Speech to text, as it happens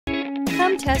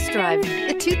Come test drive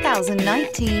the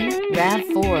 2019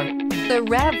 RAV4. The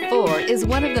RAV4 is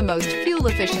one of the most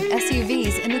fuel-efficient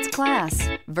SUVs in its class.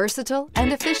 Versatile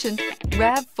and efficient,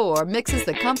 RAV4 mixes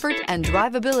the comfort and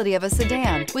drivability of a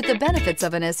sedan with the benefits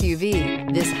of an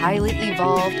SUV. This highly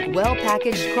evolved,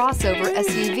 well-packaged crossover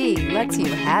SUV lets you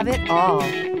have it all.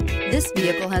 This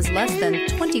vehicle has less than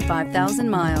 25,000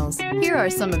 miles. Here are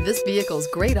some of this vehicle's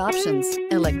great options: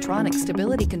 electronic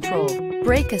stability control,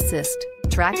 brake assist,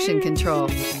 traction control,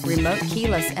 remote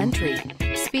keyless entry,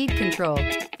 speed control,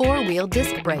 four-wheel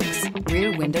disc brakes,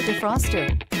 rear window defroster,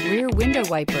 rear window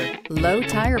wiper, low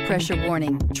tire pressure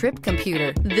warning, trip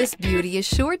computer. This beauty is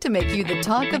sure to make you the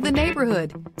talk of the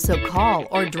neighborhood. So call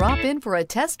or drop in for a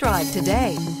test drive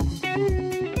today.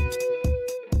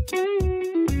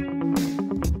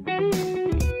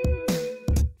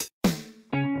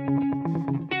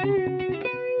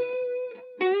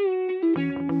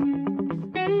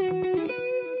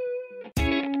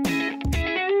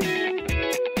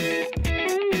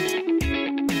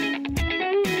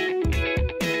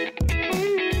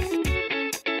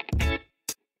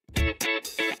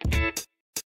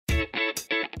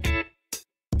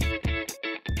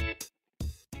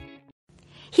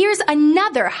 Here's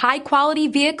another high-quality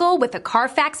vehicle with a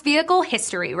Carfax Vehicle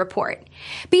History Report.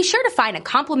 Be sure to find a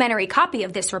complimentary copy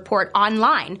of this report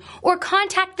online or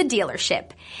contact the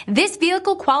dealership. This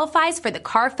vehicle qualifies for the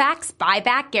Carfax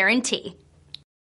Buyback Guarantee.